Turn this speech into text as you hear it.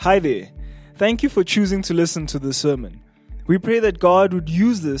Hi there. Thank you for choosing to listen to this sermon. We pray that God would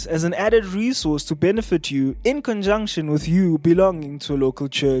use this as an added resource to benefit you in conjunction with you belonging to a local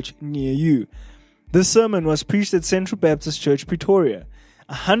church near you. This sermon was preached at Central Baptist Church, Pretoria.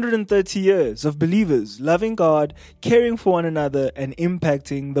 130 years of believers loving God, caring for one another, and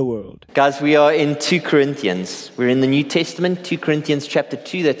impacting the world. Guys, we are in 2 Corinthians. We're in the New Testament, 2 Corinthians chapter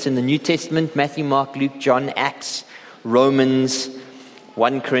 2. That's in the New Testament, Matthew, Mark, Luke, John, Acts, Romans,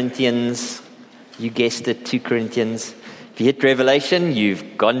 1 Corinthians. You guessed it, 2 Corinthians. If you hit Revelation,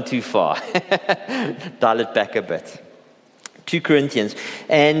 you've gone too far. Dial it back a bit. 2 Corinthians.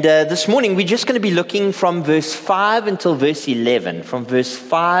 And this morning, we're just going to be looking from verse 5 until verse 11. From verse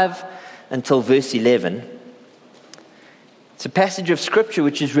 5 until verse 11. It's a passage of Scripture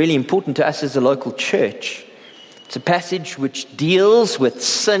which is really important to us as a local church. It's a passage which deals with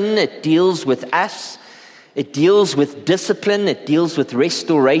sin. It deals with us. It deals with discipline. It deals with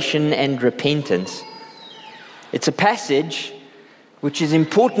restoration and repentance. It's a passage which is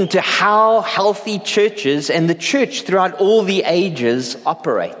important to how healthy churches and the church throughout all the ages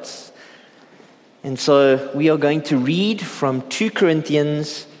operates. And so we are going to read from 2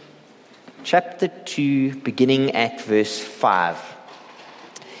 Corinthians chapter 2, beginning at verse 5.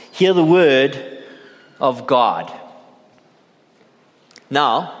 Hear the word of God.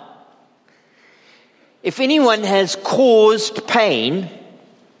 Now, if anyone has caused pain,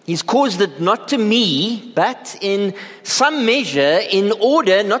 he's caused it not to me, but in some measure, in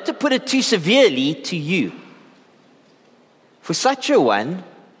order not to put it too severely to you. For such a one,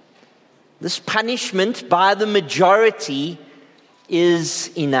 this punishment by the majority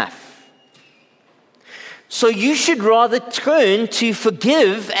is enough. So you should rather turn to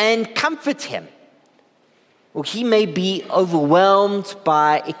forgive and comfort him, or he may be overwhelmed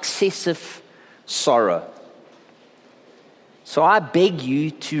by excessive sorrow. So I beg you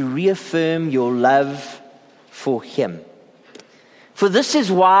to reaffirm your love for him. For this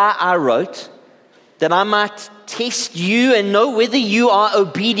is why I wrote, that I might test you and know whether you are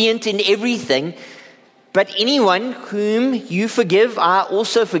obedient in everything. But anyone whom you forgive, I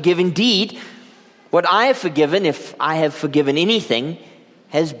also forgive. Indeed, what I have forgiven, if I have forgiven anything,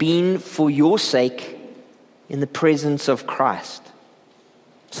 has been for your sake in the presence of Christ,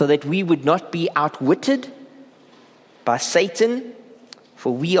 so that we would not be outwitted by Satan,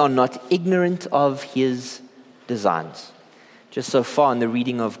 for we are not ignorant of his designs. Just so far in the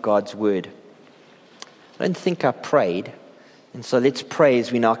reading of God's word. I don't think I prayed, and so let's pray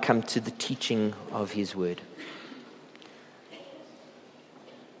as we now come to the teaching of his word.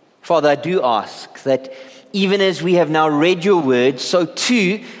 Father, I do ask that even as we have now read your word, so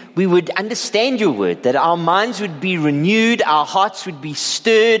too we would understand your word, that our minds would be renewed, our hearts would be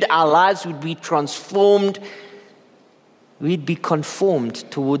stirred, our lives would be transformed. We'd be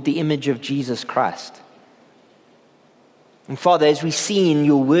conformed toward the image of Jesus Christ. And Father, as we see in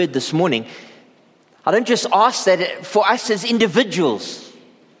your word this morning, I don't just ask that for us as individuals,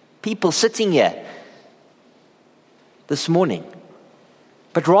 people sitting here this morning,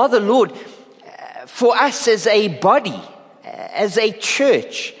 but rather, Lord, for us as a body, as a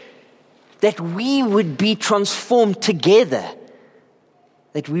church, that we would be transformed together,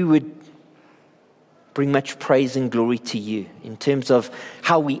 that we would bring much praise and glory to you in terms of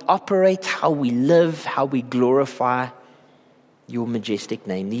how we operate, how we live, how we glorify your majestic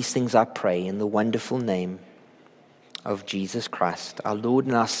name. These things I pray in the wonderful name of Jesus Christ, our Lord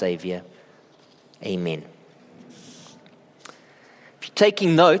and our Savior. Amen. If you're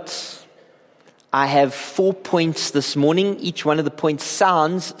taking notes, I have 4 points this morning. Each one of the points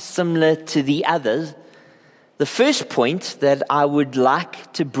sounds similar to the others. The first point that I would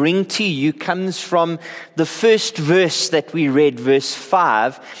like to bring to you comes from the first verse that we read, verse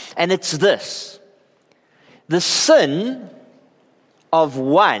 5, and it's this: the sin of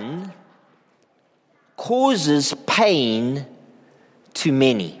one causes pain to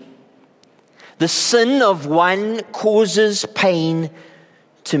many. The sin of one causes pain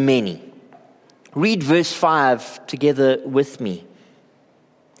to many. Read verse 5 together with me.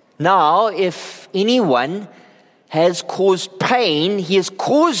 Now, if anyone has caused pain, he has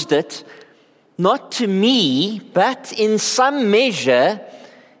caused it not to me, but in some measure,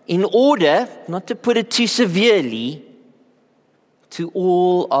 in order, not to put it too severely, to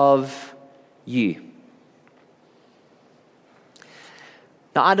all of you.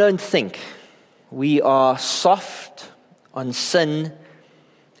 Now, I don't think we are soft on sin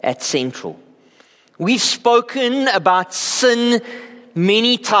at Central. We've spoken about sin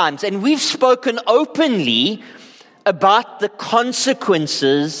many times, and we've spoken openly about the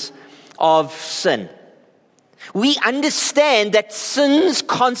consequences of sin. We understand that sin's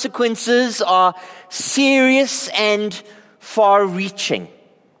consequences are serious and far-reaching.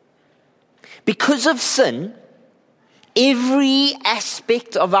 Because of sin, every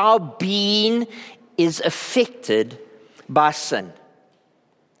aspect of our being is affected by sin.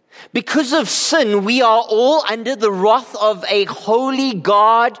 Because of sin, we are all under the wrath of a holy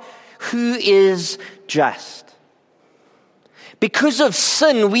God who is just. Because of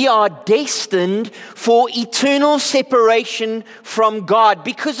sin, we are destined for eternal separation from God.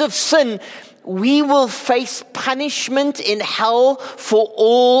 Because of sin, we will face punishment in hell for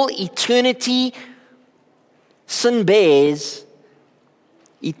all eternity. Sin bears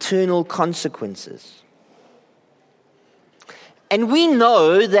eternal consequences. And we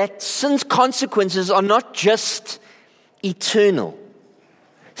know that sin's consequences are not just eternal.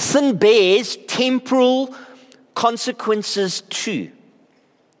 Sin bears temporal consequences too.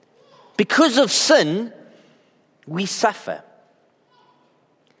 Because of sin, we suffer.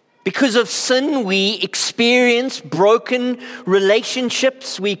 Because of sin, we experience broken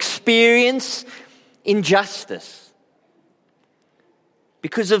relationships. We experience injustice.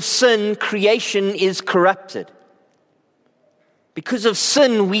 Because of sin, creation is corrupted. Because of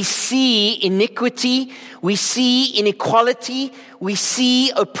sin, we see iniquity, we see inequality, we see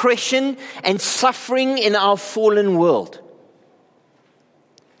oppression and suffering in our fallen world.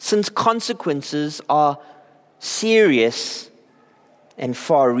 Sin's consequences are serious and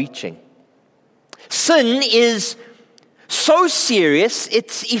far-reaching. Sin is so serious,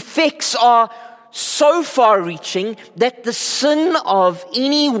 its effects are so far-reaching that the sin of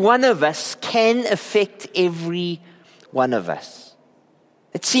any one of us can affect every one of us.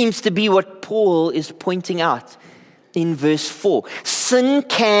 It seems to be what Paul is pointing out in verse 4. Sin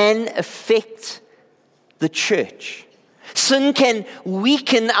can affect the church. Sin can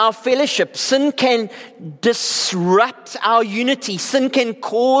weaken our fellowship. Sin can disrupt our unity. Sin can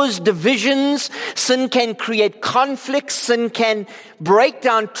cause divisions. Sin can create conflicts. Sin can break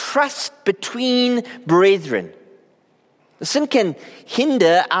down trust between brethren. Sin can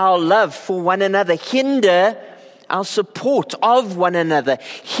hinder our love for one another, hinder our support of one another,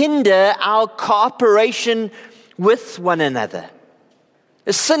 hinder our cooperation with one another.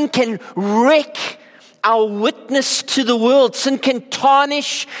 Sin can wreck our witness to the world. Sin can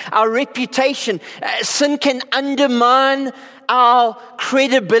tarnish our reputation. Sin can undermine our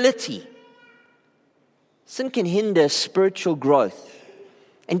credibility. Sin can hinder spiritual growth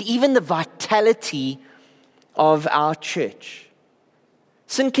and even the vitality of our church.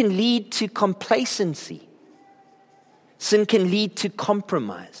 Sin can lead to complacency. Sin can lead to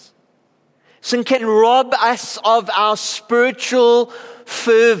compromise. Sin can rob us of our spiritual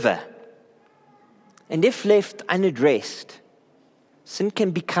fervor. And if left unaddressed, sin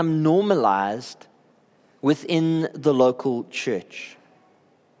can become normalized within the local church.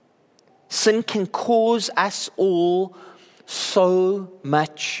 Sin can cause us all so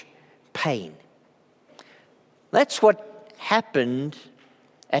much pain. That's what happened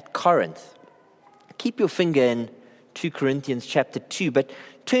at Corinth. Keep your finger in 2 Corinthians chapter 2, but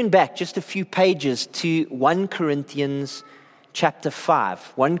turn back just a few pages to 1 Corinthians chapter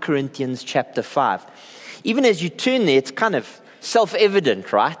 5. 1 Corinthians chapter 5. Even as you turn there, it's kind of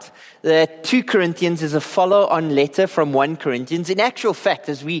self-evident, right? That 2 Corinthians is a follow-on letter from 1 Corinthians. In actual fact,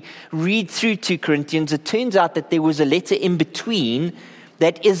 as we read through 2 Corinthians, it turns out that there was a letter in between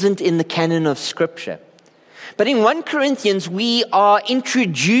that isn't in the canon of Scripture. But in 1 Corinthians, we are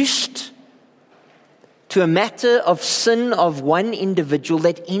introduced to a matter of sin of one individual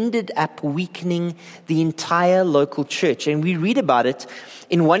that ended up weakening the entire local church. And we read about it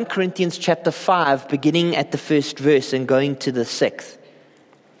in 1 Corinthians chapter 5, beginning at the first verse and going to the 6th.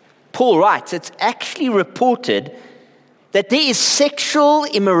 Paul writes, it's actually reported that there is sexual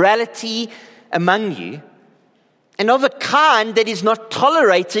immorality among you, and of a kind that is not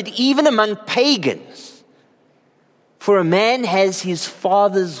tolerated even among pagans. For a man has his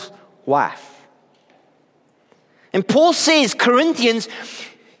father's wife. And Paul says, Corinthians,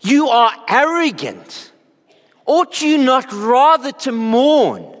 you are arrogant. Ought you not rather to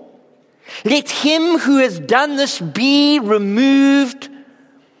mourn? Let him who has done this be removed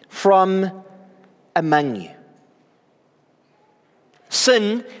from among you.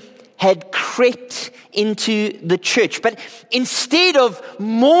 Sin had crept into the church, but instead of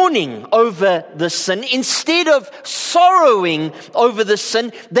mourning over the sin, instead of sorrowing over the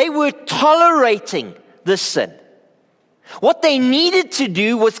sin, they were tolerating the sin. What they needed to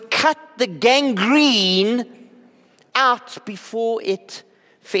do was cut the gangrene out before it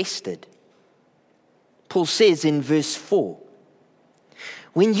festered. Paul says in verse 4,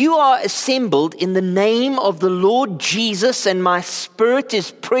 When you are assembled in the name of the Lord Jesus, and my spirit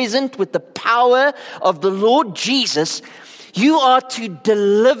is present with the power of the Lord Jesus, you are to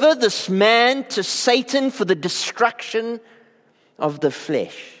deliver this man to Satan for the destruction of the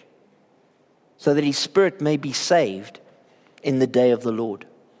flesh, so that his spirit may be saved in the day of the Lord.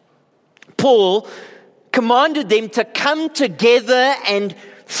 Paul commanded them to come together and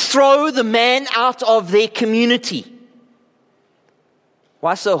throw the man out of their community.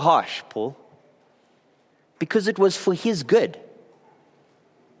 Why so harsh, Paul? Because it was for his good.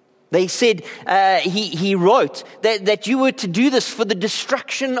 They said, he wrote that you were to do this for the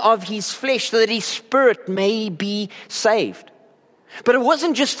destruction of his flesh, so that his spirit may be saved. But it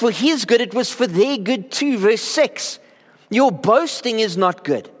wasn't just for his good, it was for their good too. Verse 6, your boasting is not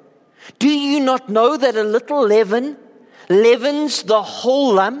good. Do you not know that a little leaven leavens the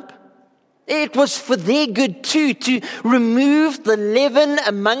whole lump? It was for their good too, to remove the leaven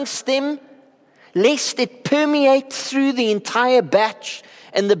amongst them, lest it permeate through the entire batch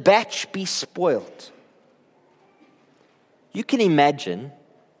and the batch be spoiled. You can imagine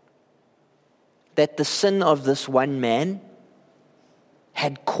that the sin of this one man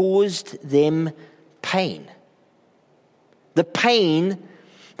had caused them pain. The pain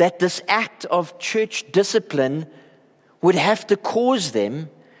that this act of church discipline would have to cause them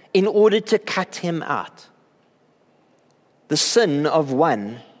in order to cut him out. The sin of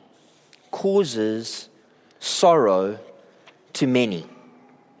one causes sorrow to many.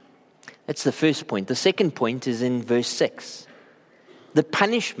 That's the first point. The second point is in verse 6. The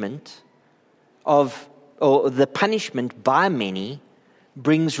punishment by many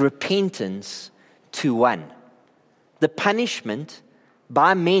brings repentance to one. The punishment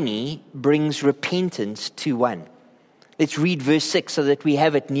by many brings repentance to one. Let's read verse 6 so that we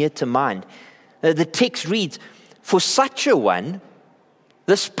have it near to mind. The text reads, for such a one,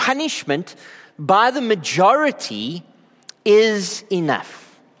 this punishment by the majority is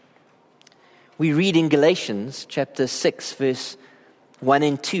enough. We read in Galatians chapter 6, verse 1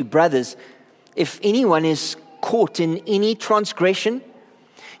 and 2, brothers, if anyone is caught in any transgression,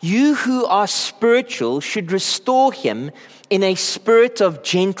 you who are spiritual should restore him in a spirit of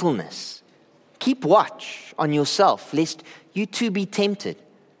gentleness. Keep watch on yourself, lest you too be tempted.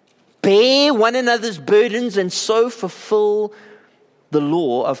 Bear one another's burdens and so fulfill the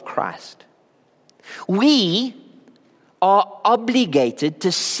law of Christ. We are obligated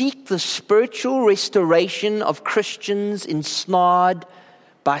to seek the spiritual restoration of Christians ensnared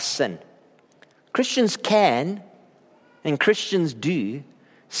by sin. Christians can, and Christians do,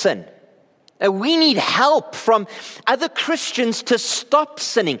 sin. We need help from other Christians to stop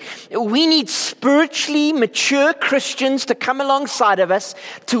sinning. We need spiritually mature Christians to come alongside of us,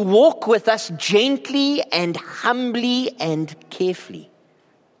 to walk with us gently and humbly and carefully.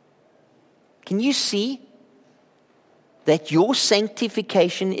 Can you see that your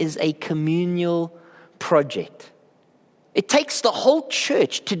sanctification is a communal project? It takes the whole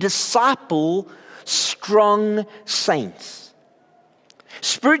church to disciple strong saints.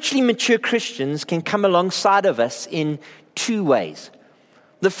 Spiritually mature Christians can come alongside of us in two ways.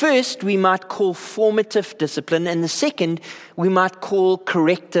 The first we might call formative discipline, and the second we might call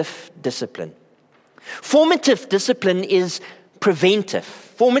corrective discipline. Formative discipline is preventive.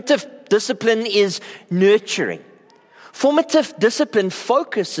 Formative discipline is nurturing. Formative discipline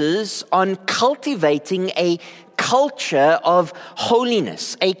focuses on cultivating a culture of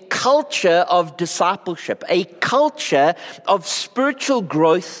holiness, a culture of discipleship, a culture of spiritual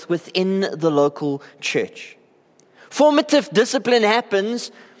growth within the local church. Formative discipline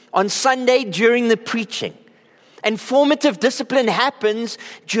happens on Sunday during the preaching, and formative discipline happens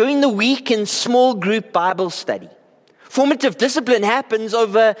during the week in small group Bible study. Formative discipline happens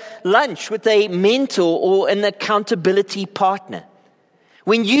over lunch with a mentor or an accountability partner.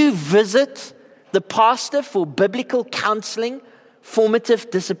 When you visit the pastor for biblical counseling, formative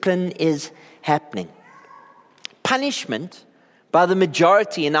discipline is happening. Punishment by the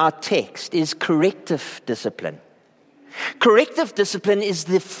majority in our text is corrective discipline. Corrective discipline is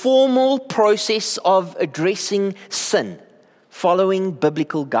the formal process of addressing sin, following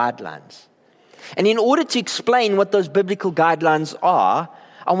biblical guidelines. And in order to explain what those biblical guidelines are,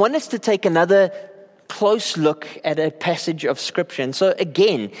 I want us to take another close look at a passage of Scripture. And so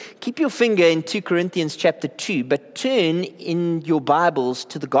again, keep your finger in 2 Corinthians chapter 2, but turn in your Bibles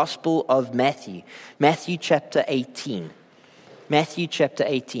to the Gospel of Matthew. Matthew chapter 18. Matthew chapter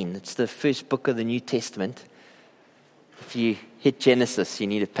 18. It's the first book of the New Testament. If you hit Genesis, you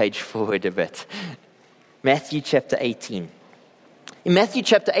need a page forward a bit. Matthew chapter 18. In Matthew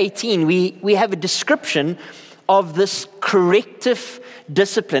chapter 18, we have a description of this corrective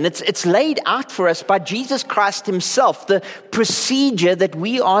discipline. It's laid out for us by Jesus Christ himself, the procedure that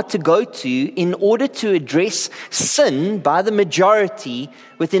we are to go to in order to address sin by the majority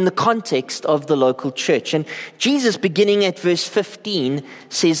within the context of the local church. And Jesus, beginning at verse 15,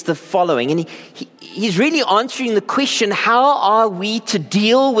 says the following, and he's really answering the question, how are we to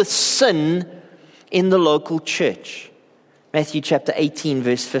deal with sin in the local church? Matthew chapter 18,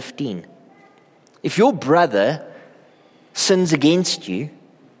 verse 15. If your brother sins against you,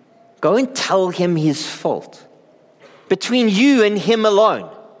 go and tell him his fault between you and him alone.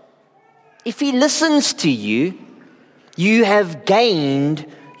 If he listens to you, you have gained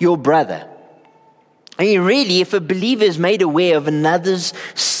your brother. I mean, really, if a believer is made aware of another's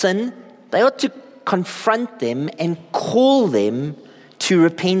sin, they ought to confront them and call them to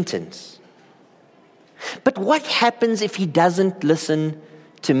repentance. But what happens if he doesn't listen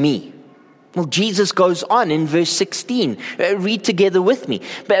to me? Well, Jesus goes on in verse 16. Read together with me.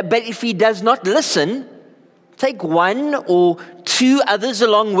 But if he does not listen, take one or two others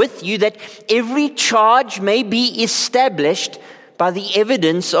along with you, that every charge may be established by the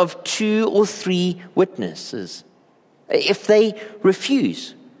evidence of 2 or 3 witnesses. If they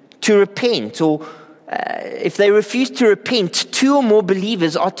refuse to repent, or if they refuse to repent, 2 or more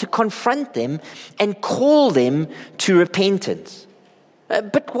believers are to confront them and call them to repentance.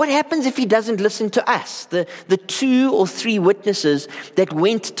 But what happens if he doesn't listen to us, the 2 or 3 witnesses that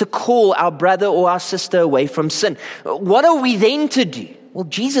went to call our brother or our sister away from sin? What are we then to do? Well,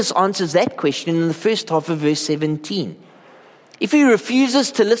 Jesus answers that question in the first half of verse 17. If he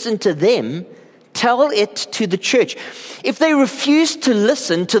refuses to listen to them, tell it to the church. If they refuse to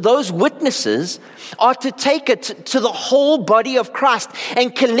listen to those witnesses, are to take it to the whole body of Christ.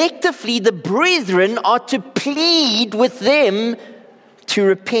 And collectively, the brethren are to plead with them to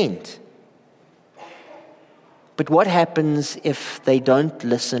repent. But what happens if they don't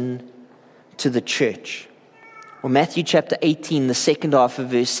listen to the church? Well, Matthew chapter 18, the second half of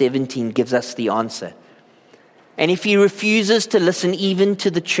verse 17 gives us the answer. And if he refuses to listen even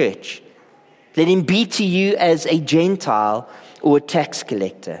to the church, let him be to you as a Gentile or a tax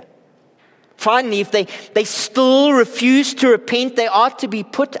collector. Finally, if they still refuse to repent, they are to be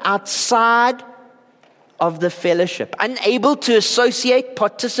put outside of the fellowship, unable to associate,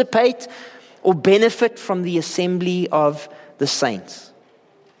 participate, or benefit from the assembly of the saints.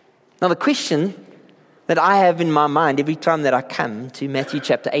 Now, the question that I have in my mind every time that I come to Matthew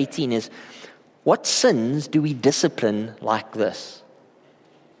chapter 18 is, what sins do we discipline like this?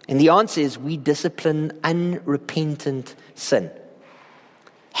 And the answer is, we discipline unrepentant sin.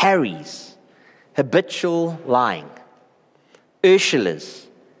 Harry's habitual lying. Ursula's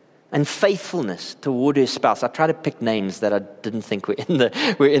unfaithfulness toward her spouse. I try to pick names that I didn't think were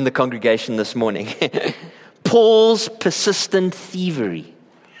in the congregation this morning. Paul's persistent thievery.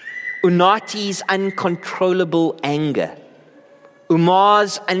 Unati's uncontrollable anger.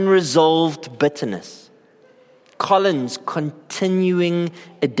 Umar's unresolved bitterness. Colin's continuing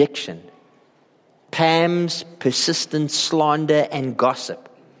addiction. Pam's persistent slander and gossip.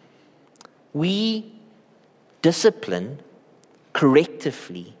 We discipline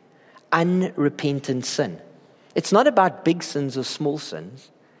correctively unrepentant sin. It's not about big sins or small sins.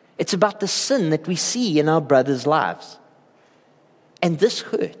 It's about the sin that we see in our brothers' lives. And this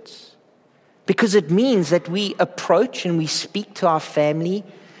hurts because it means that we approach and we speak to our family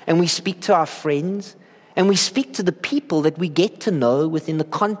and we speak to our friends and we speak to the people that we get to know within the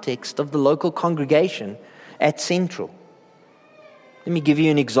context of the local congregation at Central. Let me give you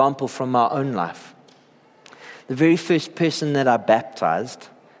an example from my own life. The very first person that I baptized,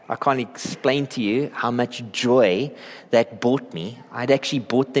 I can't explain to you how much joy that brought me. I'd actually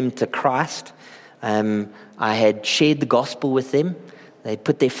brought them to Christ. I had shared the gospel with them. They'd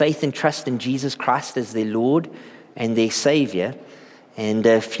put their faith and trust in Jesus Christ as their Lord and their Savior. And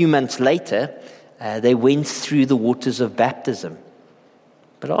a few months later, they went through the waters of baptism.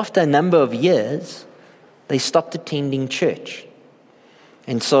 But after a number of years, they stopped attending church.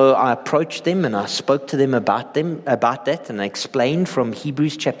 And so I approached them and I spoke to them about that, and I explained from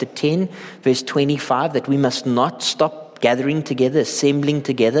Hebrews chapter 10, verse 25, that we must not stop gathering together, assembling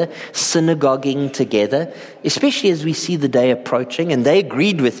together, synagoguing together, especially as we see the day approaching. And they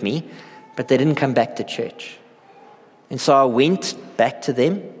agreed with me, but they didn't come back to church. And so I went back to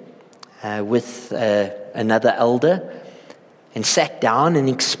them with another elder and sat down and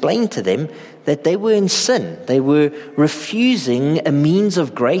explained to them that they were in sin. They were refusing a means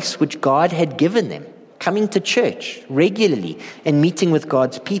of grace which God had given them, coming to church regularly and meeting with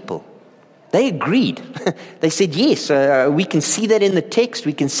God's people. They agreed. They said, yes, we can see that in the text.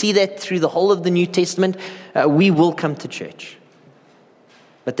 We can see that through the whole of the New Testament. we will come to church.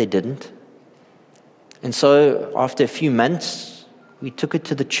 But they didn't. And so after a few months, we took it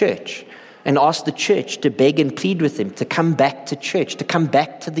to the church and asked the church to beg and plead with them to come back to church, to come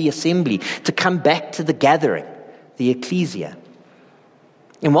back to the assembly, to come back to the gathering, the ecclesia.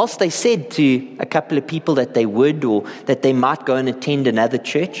 And whilst they said to a couple of people that they would, or that they might go and attend another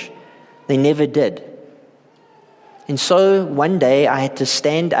church, they never did. And so one day I had to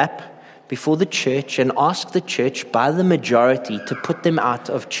stand up before the church and ask the church by the majority to put them out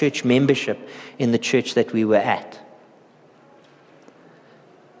of church membership in the church that we were at.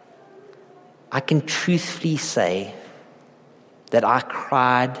 I can truthfully say that I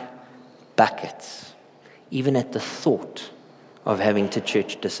cried buckets, even at the thought of having to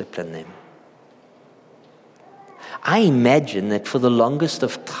church discipline them. I imagine that for the longest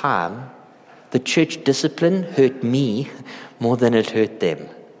of time, the church discipline hurt me more than it hurt them.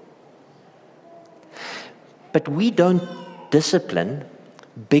 But we don't discipline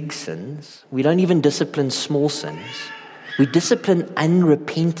big sins. We don't even discipline small sins. We discipline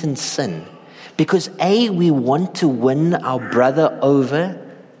unrepentant sin because A, we want to win our brother over,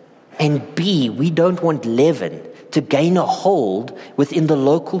 and B, we don't want leaven to gain a hold within the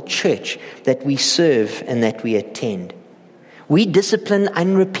local church that we serve and that we attend. We discipline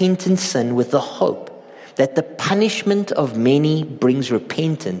unrepentant sin with the hope that the punishment of many brings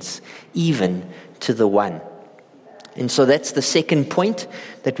repentance even to the one. And so that's the second point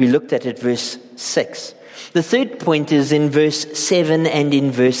that we looked at verse 6. The third point is in verse 7 and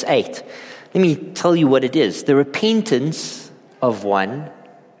in verse 8. Let me tell you what it is. The repentance of one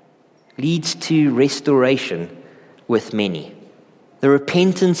leads to restoration with many. The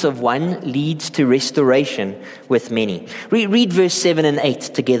repentance of one leads to restoration with many. Read verse 7 and 8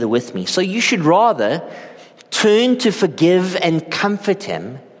 together with me. So you should rather turn to forgive and comfort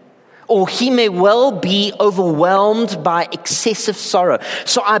him, or he may well be overwhelmed by excessive sorrow.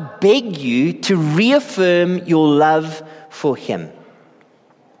 So I beg you to reaffirm your love for him.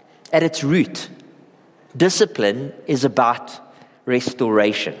 At its root, discipline is about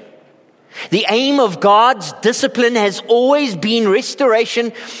restoration. The aim of God's discipline has always been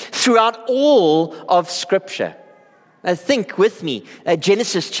restoration throughout all of Scripture. Now think with me,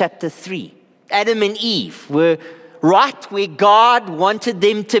 Genesis chapter 3. Adam and Eve were right where God wanted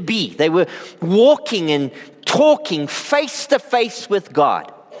them to be. They were walking and talking face to face with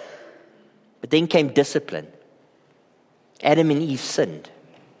God. But then came discipline. Adam and Eve sinned.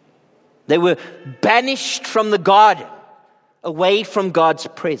 They were banished from the garden, away from God's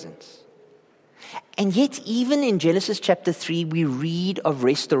presence. And yet, even in Genesis chapter 3, we read of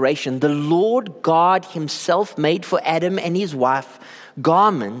restoration. The Lord God himself made for Adam and his wife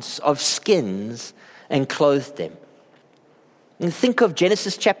garments of skins and clothed them. And think of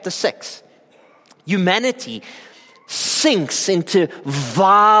Genesis chapter 6. Humanity sinks into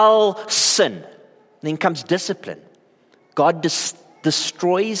vile sin. Then comes discipline. God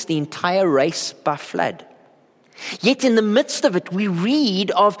destroys the entire race by flood. Yet in the midst of it, we read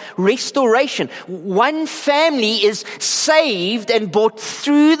of restoration. One family is saved and brought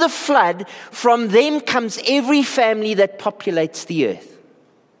through the flood. From them comes every family that populates the earth.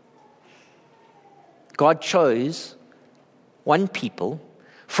 God chose one people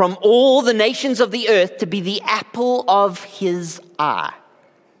from all the nations of the earth to be the apple of his eye.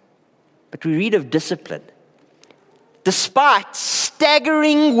 But we read of discipline. Despite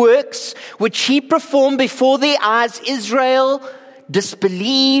staggering works which he performed before their eyes, Israel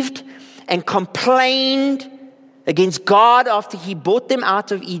disbelieved and complained against God after he brought them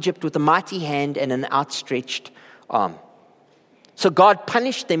out of Egypt with a mighty hand and an outstretched arm. So God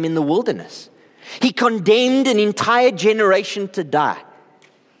punished them in the wilderness. He condemned an entire generation to die.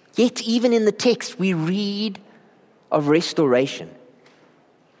 Yet even in the text we read of restoration.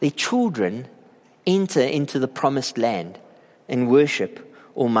 Their children enter into the promised land and worship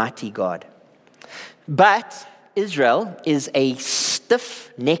Almighty God. But Israel is a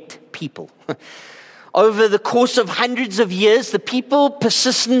stiff-necked people. Over the course of hundreds of years, the people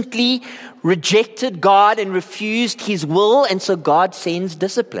persistently rejected God and refused his will, and so God sends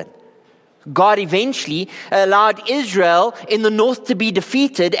discipline. God eventually allowed Israel in the north to be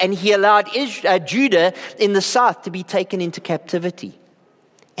defeated, and he allowed Judah in the south to be taken into captivity.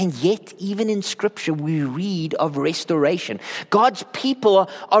 And yet, even in Scripture, we read of restoration. God's people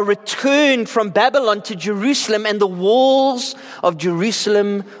are returned from Babylon to Jerusalem, and the walls of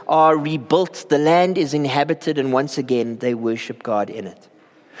Jerusalem are rebuilt. The land is inhabited, and once again, they worship God in it.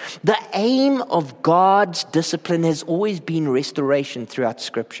 The aim of God's discipline has always been restoration throughout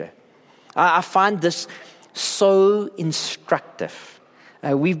Scripture. I find this so instructive.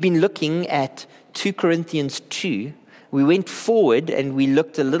 We've been looking at 2 Corinthians 2, we went forward and we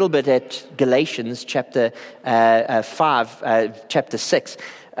looked a little bit at Galatians chapter 6,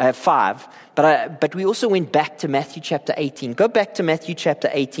 5. But we also went back to Matthew chapter 18. Go back to Matthew chapter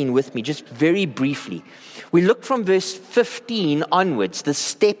 18 with me, just very briefly. We looked from verse 15 onwards, the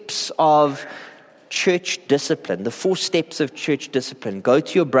steps of church discipline, the 4 steps of church discipline. Go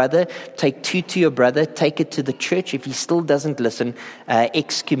to your brother, take 2 to your brother, take it to the church. If he still doesn't listen,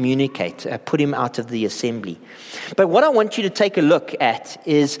 excommunicate, put him out of the assembly. But what I want you to take a look at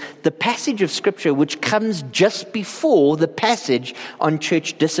is the passage of Scripture which comes just before the passage on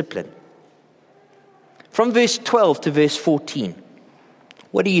church discipline. From verse 12 to verse 14,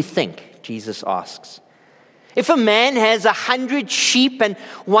 what do you think? Jesus asks. If a man has 100 sheep and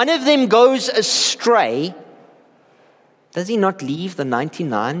one of them goes astray, does he not leave the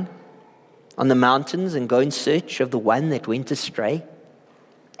 99 on the mountains and go in search of the one that went astray?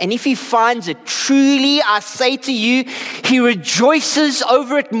 And if he finds it, truly I say to you, he rejoices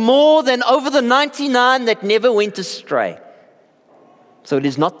over it more than over the 99 that never went astray. So it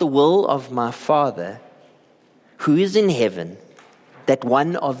is not the will of my Father who is in heaven that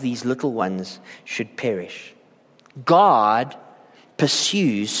one of these little ones should perish. God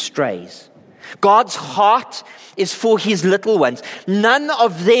pursues strays. God's heart is for his little ones. None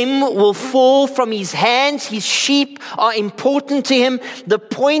of them will fall from his hands. His sheep are important to him. The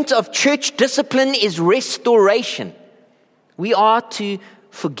point of church discipline is restoration. We are to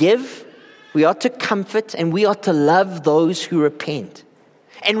forgive, we are to comfort, and we are to love those who repent.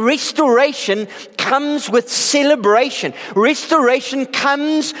 And restoration comes with celebration. Restoration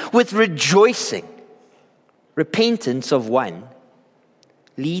comes with rejoicing. Repentance of one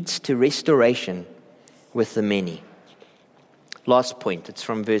leads to restoration with the many. Last point, it's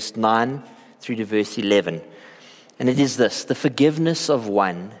from verse 9 through to verse 11. And it is this: the forgiveness of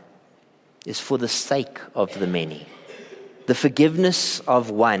one is for the sake of the many. The forgiveness of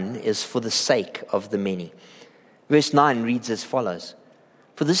one is for the sake of the many. Verse 9 reads as follows: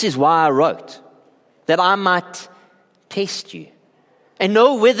 For this is why I wrote, that I might test you and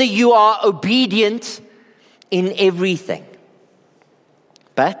know whether you are obedient in everything.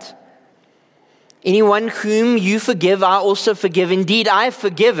 But anyone whom you forgive, I also forgive. Indeed, I have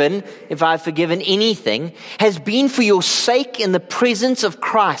forgiven, if I have forgiven anything, has been for your sake in the presence of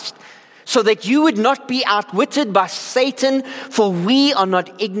Christ, so that you would not be outwitted by Satan, for we are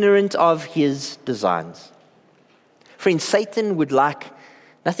not ignorant of his designs. Friends, Satan would like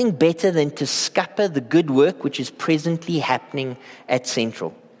nothing better than to scupper the good work which is presently happening at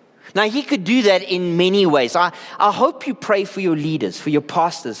Central. Now, he could do that in many ways. I hope you pray for your leaders, for your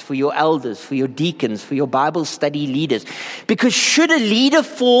pastors, for your elders, for your deacons, for your Bible study leaders. Because should a leader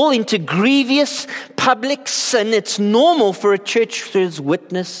fall into grievous public sin, it's normal for a church's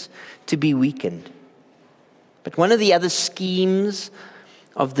witness to be weakened. But one of the other schemes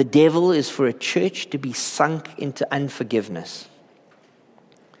of the devil is for a church to be sunk into unforgiveness.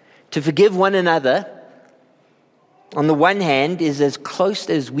 To forgive one another, on the one hand, is as close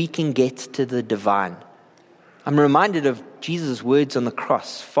as we can get to the divine. I'm reminded of Jesus' words on the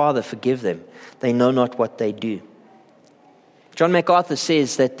cross: Father, forgive them. They know not what they do. John MacArthur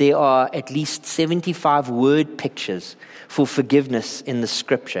says that there are at least 75 word pictures for forgiveness in the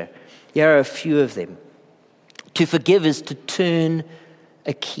Scripture. Here are a few of them. To forgive is to turn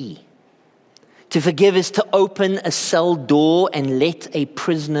a key. To forgive is to open a cell door and let a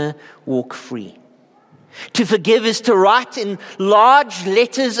prisoner walk free. To forgive is to write in large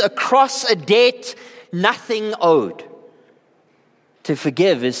letters across a debt nothing owed. To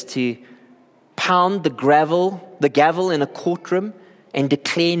forgive is to pound the gavel in a courtroom and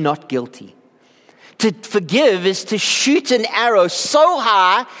declare not guilty. To forgive is to shoot an arrow so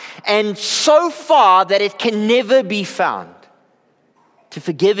high and so far that it can never be found. To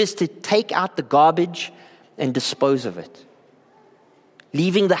forgive is to take out the garbage and dispose of it,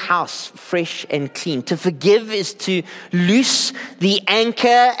 leaving the house fresh and clean. To forgive is to loose the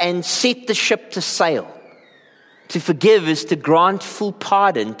anchor and set the ship to sail. To forgive is to grant full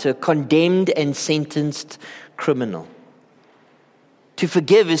pardon to a condemned and sentenced criminal. To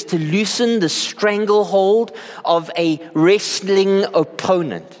forgive is to loosen the stranglehold of a wrestling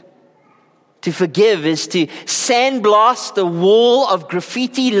opponent. To forgive is to sandblast a wall of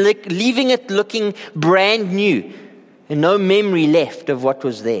graffiti, leaving it looking brand new and no memory left of what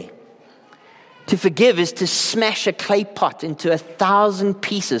was there. To forgive is to smash a clay pot into 1,000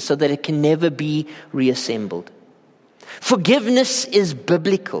 pieces so that it can never be reassembled. Forgiveness is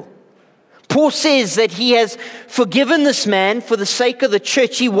biblical. Paul says that he has forgiven this man for the sake of the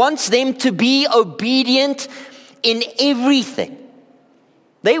church. He wants them to be obedient in everything.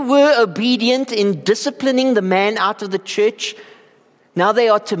 They were obedient in disciplining the man out of the church. Now they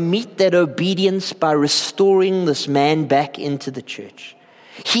are to meet that obedience by restoring this man back into the church.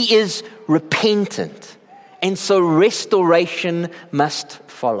 He is repentant, and so restoration must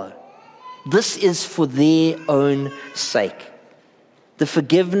follow. This is for their own sake. The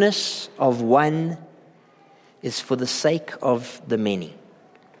forgiveness of one is for the sake of the many.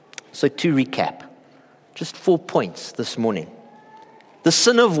 So to recap, just 4 points this morning. The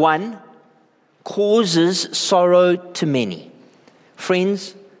sin of one causes sorrow to many.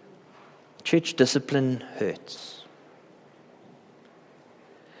 Friends, church discipline hurts.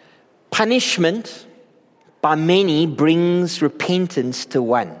 Punishment by many brings repentance to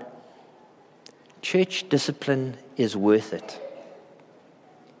one. Church discipline is worth it.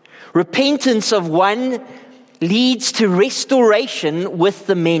 Repentance of one leads to restoration with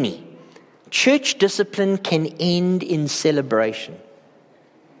the many. Church discipline can end in celebration.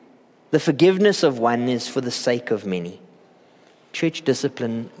 The forgiveness of one is for the sake of many. Church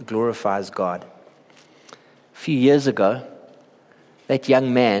discipline glorifies God. A few years ago, that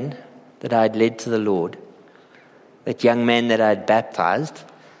young man that I had led to the Lord, that young man that I had baptized,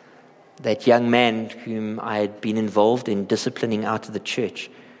 that young man whom I had been involved in disciplining out of the church,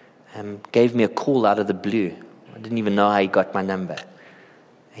 gave me a call out of the blue. I didn't even know how he got my number.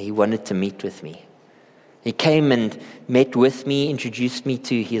 He wanted to meet with me. He came and met with me, introduced me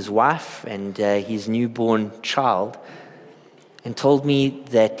to his wife and his newborn child, and told me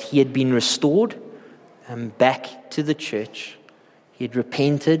that he had been restored back to the church. He had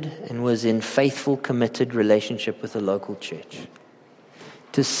repented and was in faithful, committed relationship with the local church.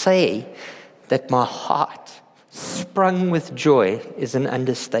 To say that my heart sprung with joy is an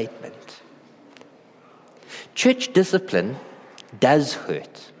understatement. Church discipline does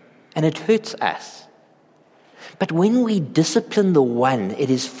hurt, and it hurts us. But when we discipline the one, it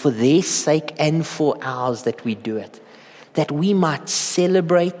is for their sake and for ours that we do it, that we might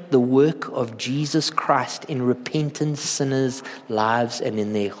celebrate the work of Jesus Christ in repentant sinners' lives and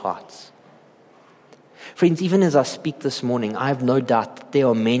in their hearts. Friends, even as I speak this morning, I have no doubt that there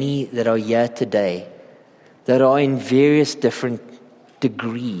are many that are here today that are in various different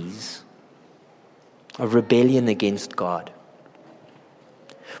degrees of rebellion against God.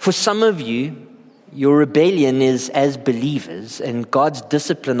 For some of you, your rebellion is as believers, and God's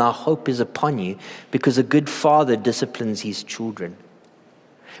discipline, I hope, is upon you because a good father disciplines his children.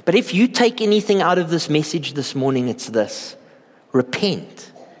 But if you take anything out of this message this morning, it's this: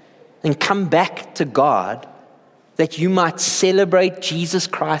 repent and come back to God, that you might celebrate Jesus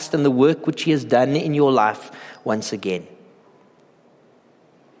Christ and the work which he has done in your life once again.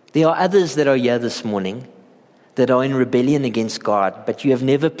 There are others that are here this morning that are in rebellion against God, but you have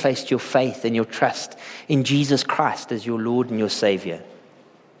never placed your faith and your trust in Jesus Christ as your Lord and your Savior.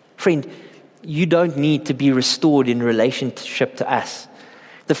 Friend, you don't need to be restored in relationship to us.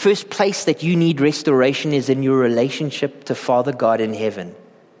 The first place that you need restoration is in your relationship to Father God in heaven.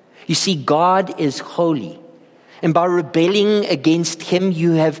 You see, God is holy, and by rebelling against him,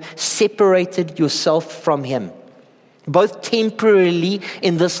 you have separated yourself from him, both temporarily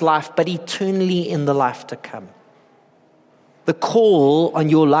in this life, but eternally in the life to come. The call on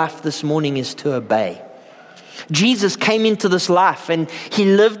your life this morning is to obey. Jesus came into this life and he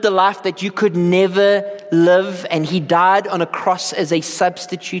lived the life that you could never live, and he died on a cross as a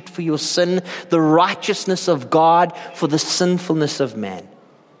substitute for your sin, the righteousness of God for the sinfulness of man.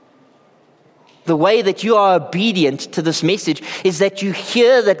 The way that you are obedient to this message is that you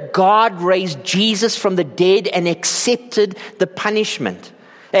hear that God raised Jesus from the dead and accepted the punishment,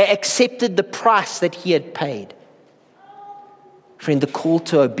 accepted the price that he had paid. Friend, the call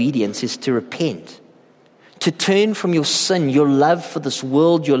to obedience is to repent, to turn from your sin, your love for this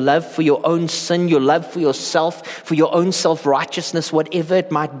world, your love for your own sin, your love for yourself, for your own self-righteousness, whatever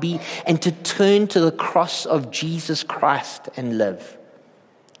it might be, and to turn to the cross of Jesus Christ and live.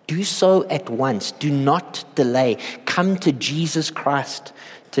 Do so at once. Do not delay. Come to Jesus Christ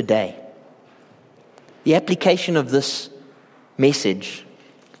today. The application of this message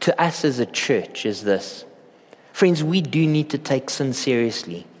to us as a church is this. Friends, we do need to take sin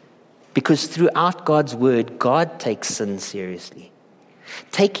seriously, because throughout God's word, God takes sin seriously.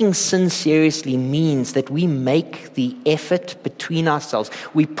 Taking sin seriously means that we make the effort between ourselves.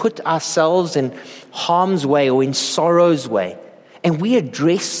 We put ourselves in harm's way or in sorrow's way, and we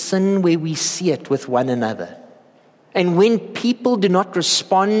address sin where we see it with one another. And when people do not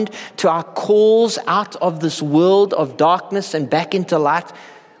respond to our calls out of this world of darkness and back into light,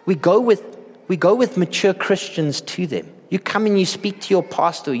 we go with mature Christians to them. You come and you speak to your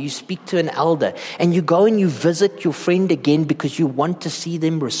pastor, you speak to an elder, and you go and you visit your friend again because you want to see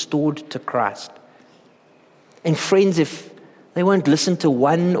them restored to Christ. And friends, if they won't listen to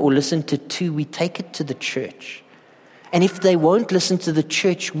one or listen to two, we take it to the church. And if they won't listen to the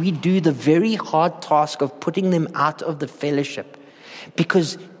church, we do the very hard task of putting them out of the fellowship.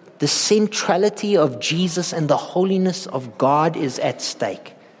 Because the centrality of Jesus and the holiness of God is at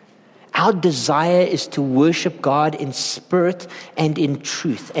stake. Our desire is to worship God in spirit and in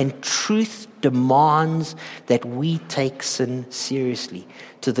truth. And truth demands that we take sin seriously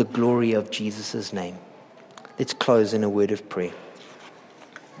to the glory of Jesus' name. Let's close in a word of prayer.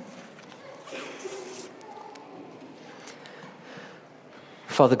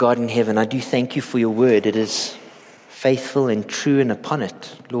 Father God in heaven, I do thank you for your word. It is faithful and true, and upon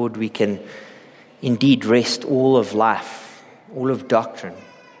it, Lord, we can indeed rest all of life, all of doctrine.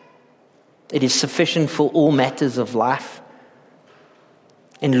 It is sufficient for all matters of life.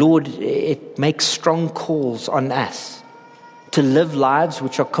 And Lord, it makes strong calls on us to live lives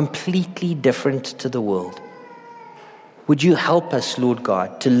which are completely different to the world. Would you help us, Lord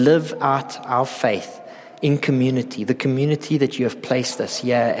God, to live out our faith in community, the community that you have placed us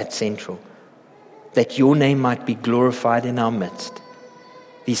here at Central, that your name might be glorified in our midst.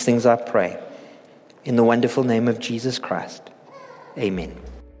 These things I pray in the wonderful name of Jesus Christ. Amen.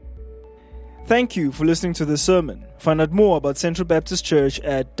 Thank you for listening to this sermon. Find out more about Central Baptist Church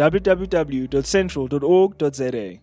at www.central.org.za.